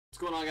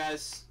going on,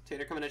 guys?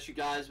 Tater coming at you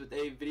guys with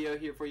a video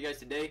here for you guys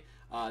today.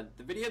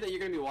 The video that you're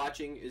going to be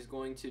watching is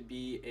going to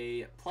be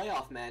a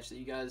playoff match that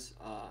you guys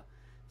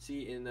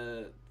see in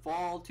the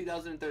fall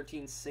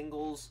 2013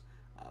 singles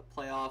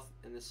playoff,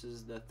 and this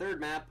is the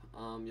third map.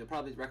 You'll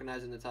probably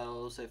recognize in the title,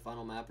 it'll say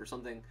final map or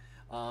something.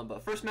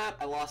 But first map,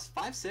 I lost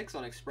 5-6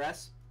 on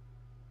Express,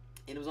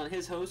 and it was on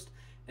his host,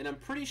 and I'm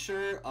pretty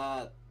sure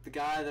the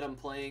guy that I'm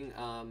playing,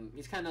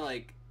 he's kind of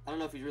like, I don't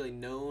know if he's really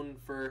known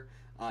for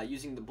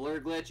using the blur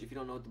glitch. If you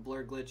don't know what the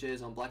blur glitch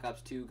is on Black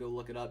Ops 2, go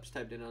look it up. Just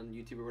type it in on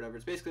YouTube or whatever.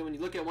 It's basically when you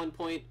look at one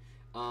point,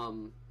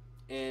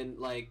 and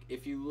like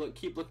if you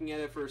keep looking at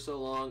it for so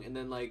long, and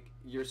then like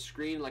your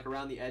screen, like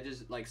around the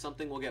edges, like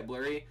something will get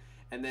blurry,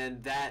 and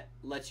then that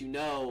lets you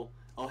know,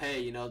 oh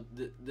hey, you know,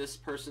 this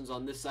person's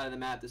on this side of the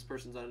map, this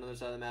person's on another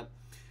side of the map.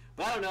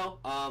 But I don't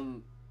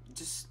know.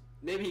 Just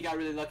maybe he got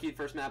really lucky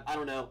first map. I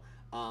don't know.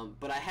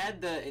 But I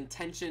had the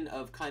intention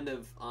of kind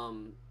of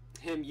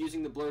him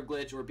using the blur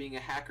glitch or being a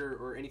hacker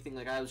or anything.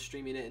 Like, I was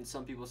streaming it and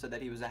some people said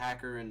that he was a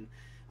hacker and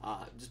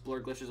just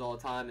blur glitches all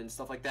the time and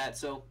stuff like that.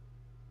 So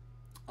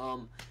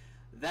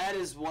that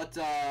is what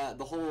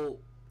the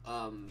whole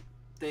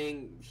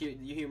thing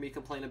you hear me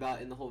complain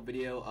about in the whole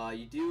video.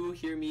 You do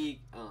hear me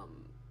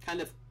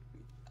kind of,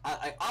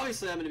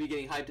 obviously I'm going to be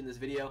getting hyped in this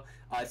video.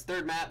 It's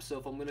third map, so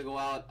if I'm going to go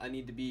out, I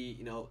need to be,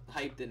 you know,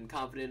 hyped and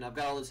confident. I've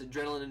got all this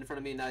adrenaline in front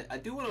of me, and I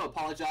do want to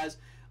apologize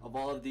of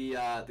all of the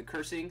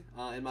cursing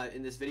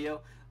in this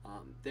video.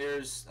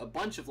 There's a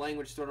bunch of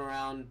language thrown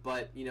around,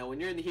 but you know, when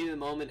you're in the heat of the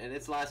moment and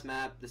it's last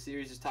map, the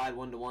series is tied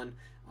 1-1.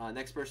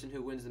 Next person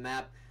who wins the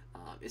map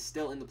is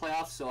still in the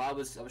playoffs. So I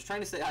was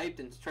trying to stay hyped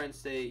and trying to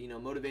stay, you know,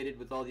 motivated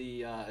with all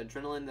the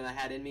adrenaline that I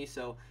had in me.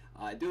 So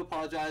I do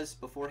apologize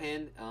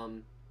beforehand.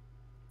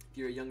 If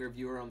you're a younger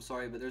viewer, I'm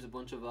sorry, but there's a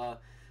bunch of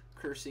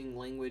cursing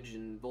language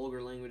and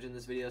vulgar language in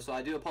this video, so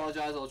I do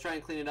apologize. I'll try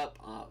and clean it up,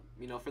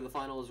 you know, for the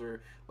finals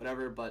or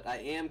whatever. But I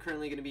am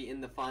currently going to be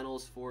in the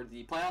finals for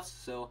the playoffs,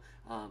 so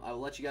I will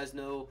let you guys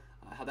know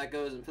how that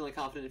goes. I'm feeling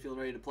confident and feeling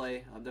ready to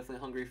play. I'm definitely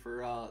hungry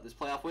for this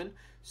playoff win,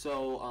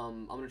 so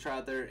I'm going to try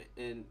out there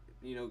and,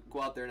 you know,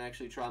 go out there and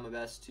actually try my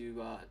best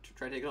to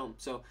try to take it home.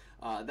 So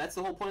that's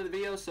the whole point of the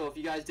video. So if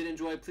you guys did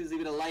enjoy, please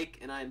leave it a like,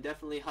 and I am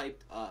definitely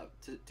hyped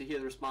to hear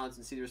the response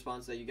and see the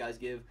response that you guys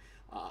give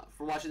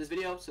for watching this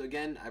video. So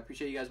again, I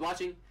appreciate you guys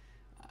watching.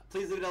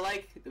 Please leave it a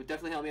like. It would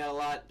definitely help me out a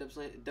lot.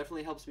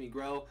 Definitely helps me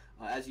grow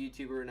as a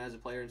YouTuber and as a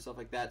player and stuff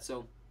like that.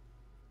 So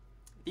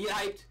be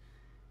hyped.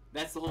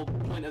 That's the whole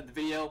point of the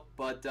video.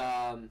 But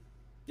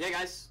yeah,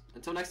 guys,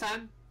 until next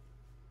time,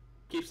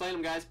 keep slaying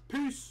them, guys.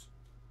 Peace.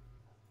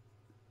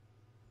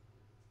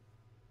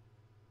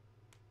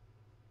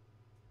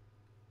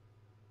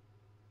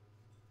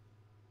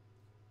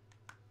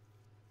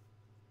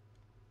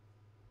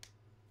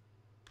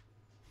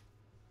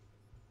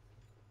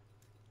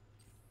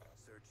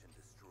 Search and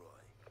destroy.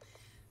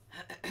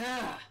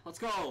 Let's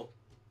go.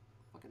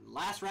 Fucking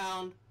last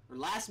round, or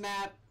last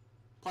map.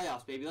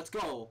 Playoffs, baby. Let's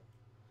go.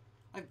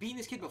 I've beaten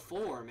this kid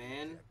before,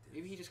 man.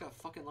 Maybe he just got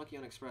fucking lucky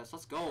on Express.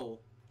 Let's go.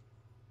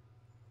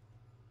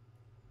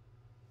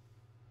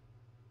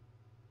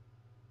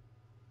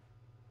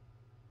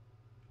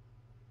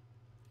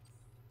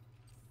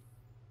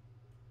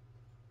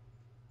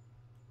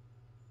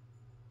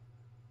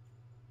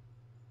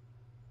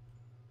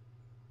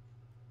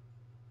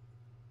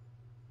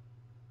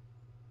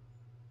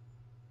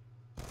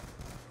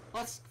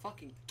 Let's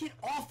fucking get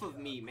off of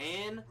me,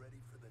 man.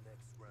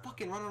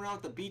 Fucking running around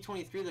with the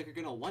B-23 like you're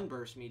gonna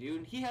one-burst me,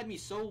 dude. He had me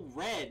so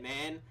red,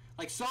 man.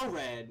 Like, so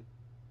red.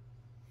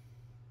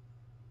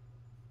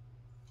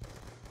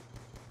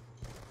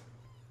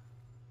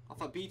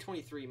 Off a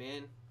B-23,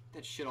 man. Get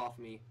that shit off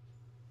me.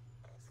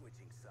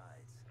 Switching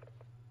sides.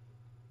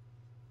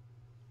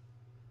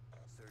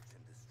 Search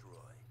and destroy.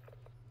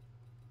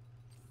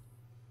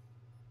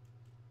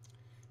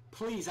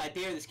 Please, I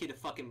dare this kid to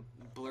fucking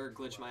blur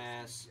glitch my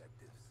ass.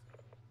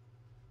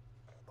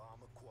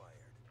 Bomb acquired.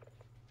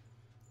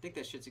 I think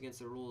that shit's against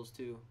the rules,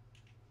 too.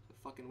 I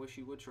fucking wish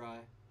you would try.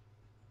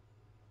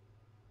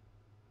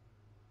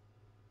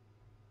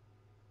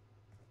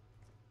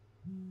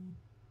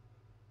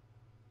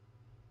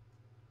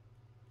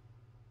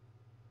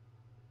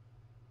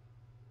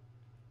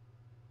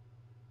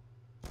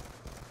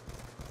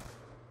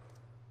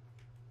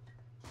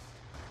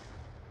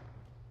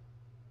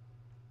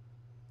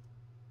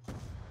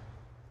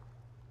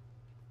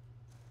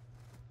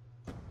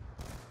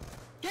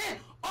 Get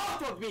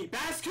off of me,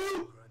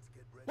 Basku!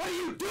 What are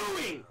you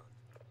doing?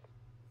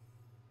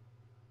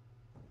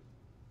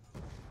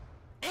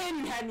 And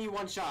you had me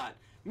one shot.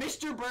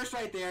 Missed your burst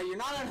right there. You're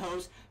not on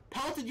host.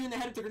 Pelted you in the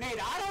head with the grenade.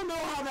 I don't know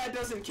how that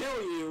doesn't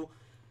kill you.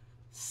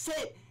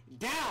 Sit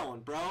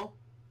down, bro.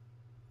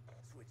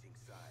 Switching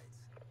sides.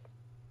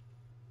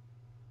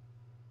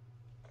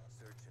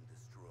 Search and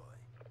destroy.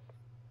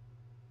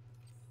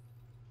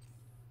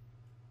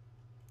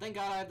 Thank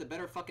God I have the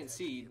better fucking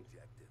seed.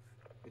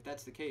 If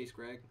that's the case,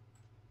 Greg.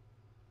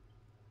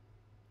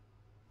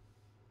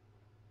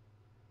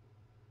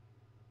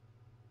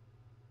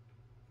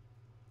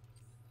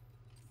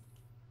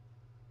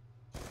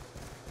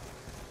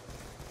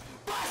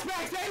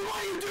 Flashbacks, man! What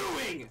are you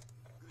doing?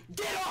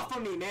 Get off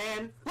of me,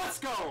 man! Let's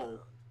go!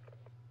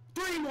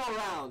 3 more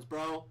rounds,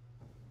 bro.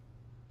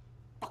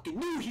 Fucking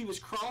knew he was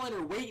crawling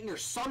or waiting or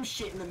some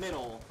shit in the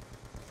middle.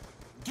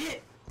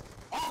 Get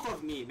off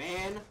of me,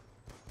 man!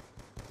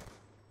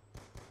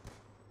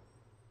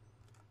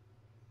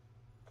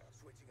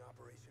 Switching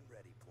operation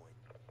ready point.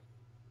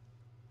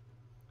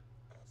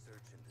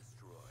 Search and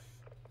destroy.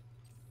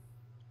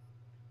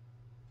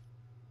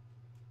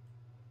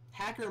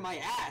 Hacker my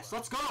ass,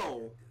 let's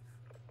go!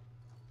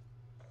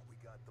 We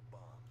got the bomb.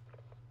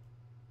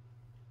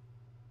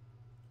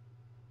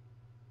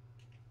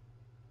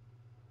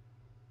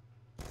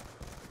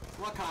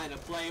 What kind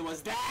of play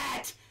was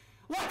that?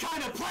 What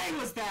kind of play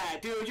was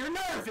that, dude? You're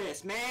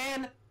nervous,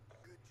 man!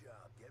 Good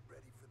job. Get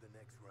ready for the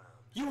next round.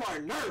 You are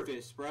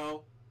nervous,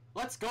 bro.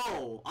 Let's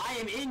go. I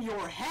am in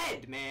your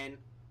head, man.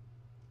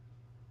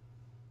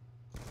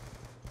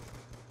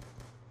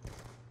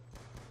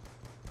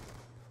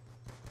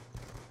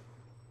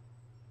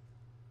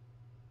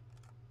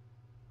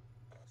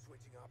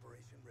 Switching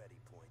operation ready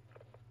point.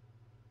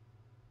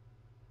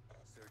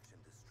 Search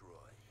and destroy.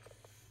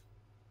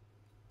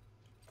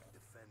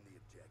 Defend the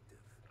objective.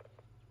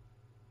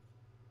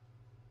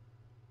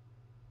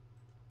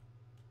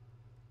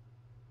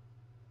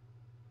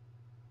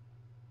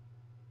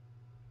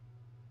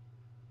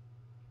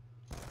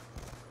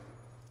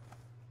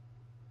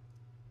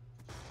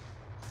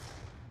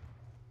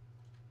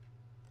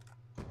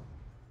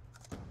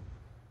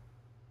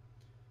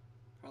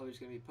 Probably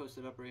just gonna be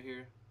posted up right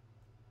here.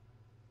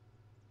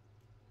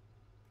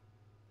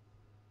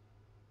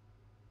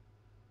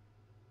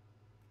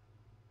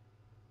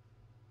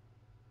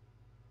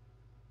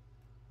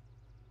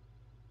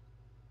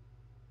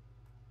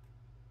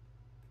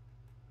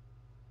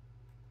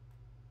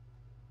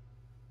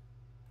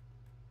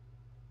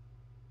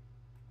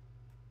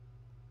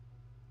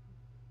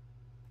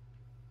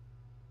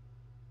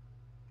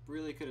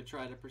 Really could have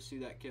tried to pursue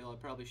that kill. I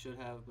probably should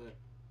have, but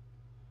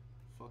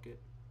fuck it.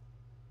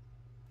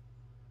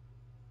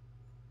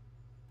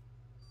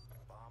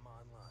 Bomb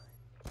online.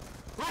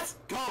 Let's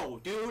go,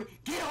 dude!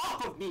 Get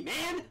off of me,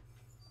 man!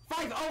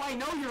 5-0, I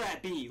know you're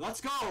at B. Let's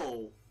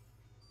go!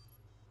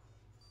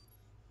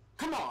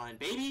 Come on,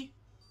 baby!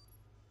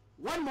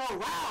 One more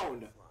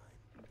round!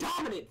 Offline.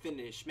 Dominant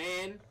finish,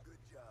 man!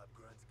 Good job,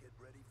 grunts. Get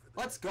ready for the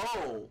Let's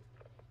go!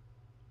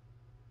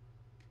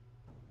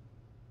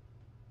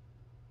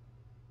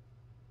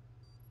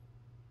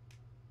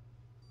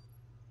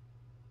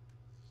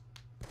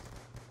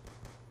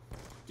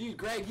 Dude,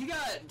 Greg,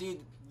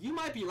 you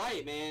might be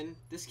right, man.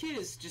 This kid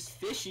is just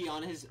fishy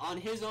on his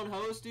own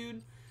host,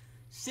 dude.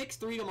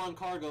 6-3'd him on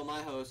cargo,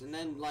 my host, and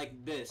then like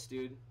this,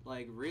 dude.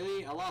 Like,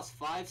 really? I lost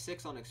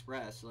 5-6 on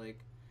express. Like,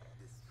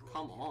 destroy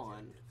come the on.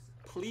 objectives.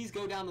 Please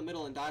go down the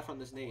middle and die from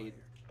this nade.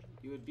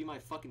 You would be my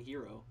fucking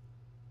hero.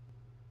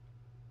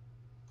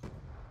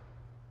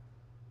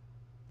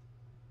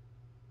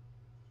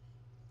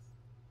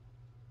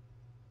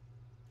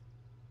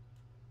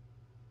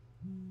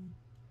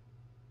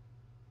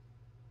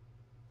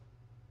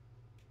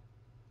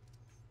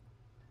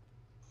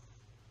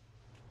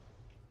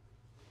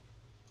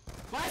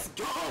 Let's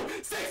go!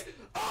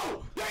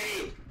 6-0,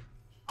 baby!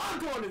 I'm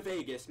going to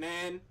Vegas,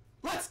 man.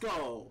 Let's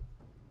go.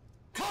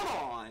 Come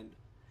on.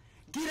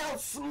 Get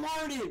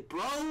outsmarted,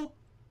 bro.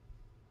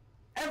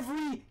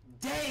 Every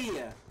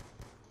day.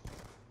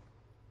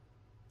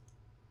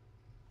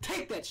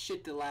 Take that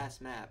shit to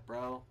last map,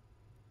 bro.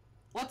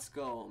 Let's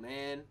go,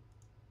 man.